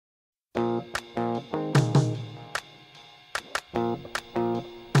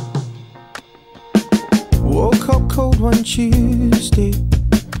cold one Tuesday.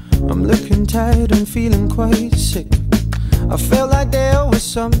 I'm looking tired and feeling quite sick. I felt like there was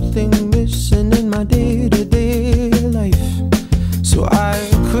something missing in my day-to-day life. So I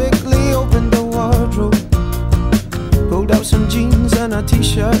quickly opened the wardrobe, pulled out some jeans and a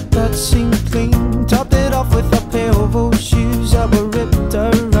t-shirt that seemed clean, topped it off with a pair of old shoes that were ripped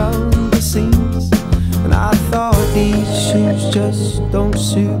around the seams. And I thought, these shoes just don't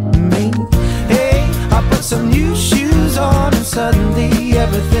suit me. Hey, I put some new shoes on and suddenly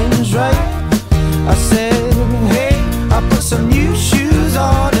everything's right. I said, hey, I put some new shoes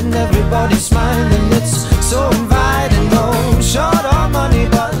on and everybody's smiling. It's so inviting. No, short on money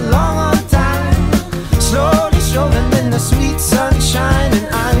but long on time, slowly strolling in the sweet sunshine. And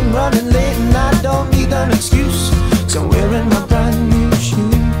I'm running late and I don't need an excuse, 'cause I'm wearing my brand new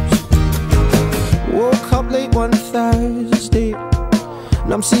shoes. Woke up late one Thursday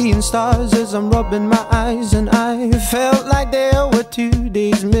and I'm seeing stars as I'm rubbing my eyes. And I felt like there were 2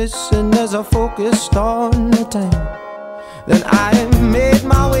 days missing as I focused on the time. Then I made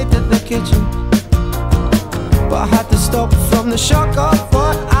my way to the kitchen, but I had to stop from the shock of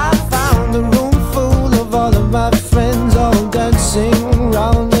what I found. A room full of all of my friends, all dancing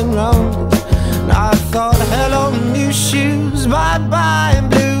round and round. And I thought, hello new shoes, bye-bye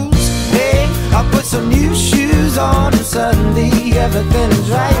blues. Hey, I put some new shoes on and suddenly everything's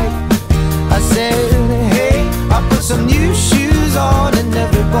right. I said, hey, I put some new shoes on and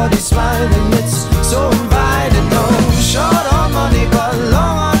everybody's smiling. It's so inviting. No, short on money but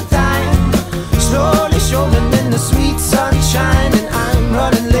long on time, slowly strolling in the sweet sunshine. And I'm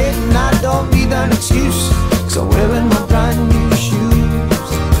running late and I don't need an excuse, 'cause I'm wearing my brand new shoes.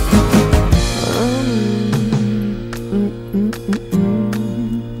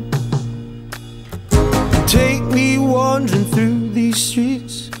 Take me wandering through these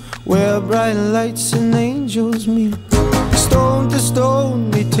streets where bright lights and angels meet. Stone to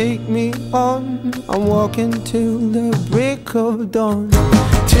stone they take me on, I'm walking till the break of dawn.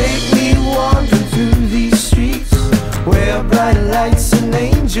 Take me wandering through these streets where bright lights and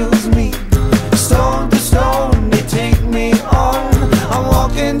angels meet. Stone to stone they take me on, I'm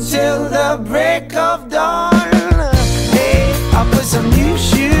walking till the break of dawn. Hey, I put some new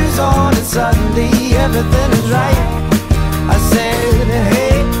shoes on and suddenly everything is right. I said,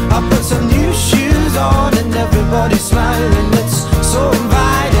 hey, I put some new shoes on and everybody's smiling. It's so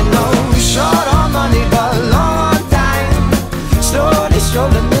inviting. No, short on money but long on time, slowly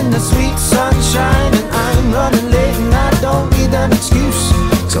strolling in the sweet sunshine. And I'm running late and I don't need an excuse,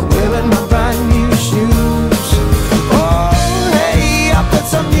 'cause I'm wearing my brand new shoes. Oh, hey, I put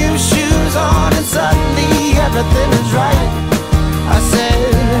some new shoes on and suddenly everything is right. I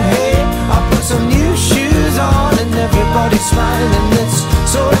said, hey, I put some new shoes on and everybody's smiling. It's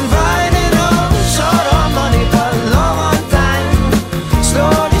so inviting. Oh, short on money but long on time,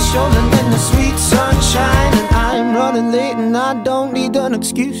 slowly strolling in the sweet sunshine. And I'm running late and I don't need an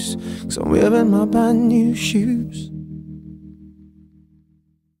excuse, 'cause I'm wearing my brand new shoes.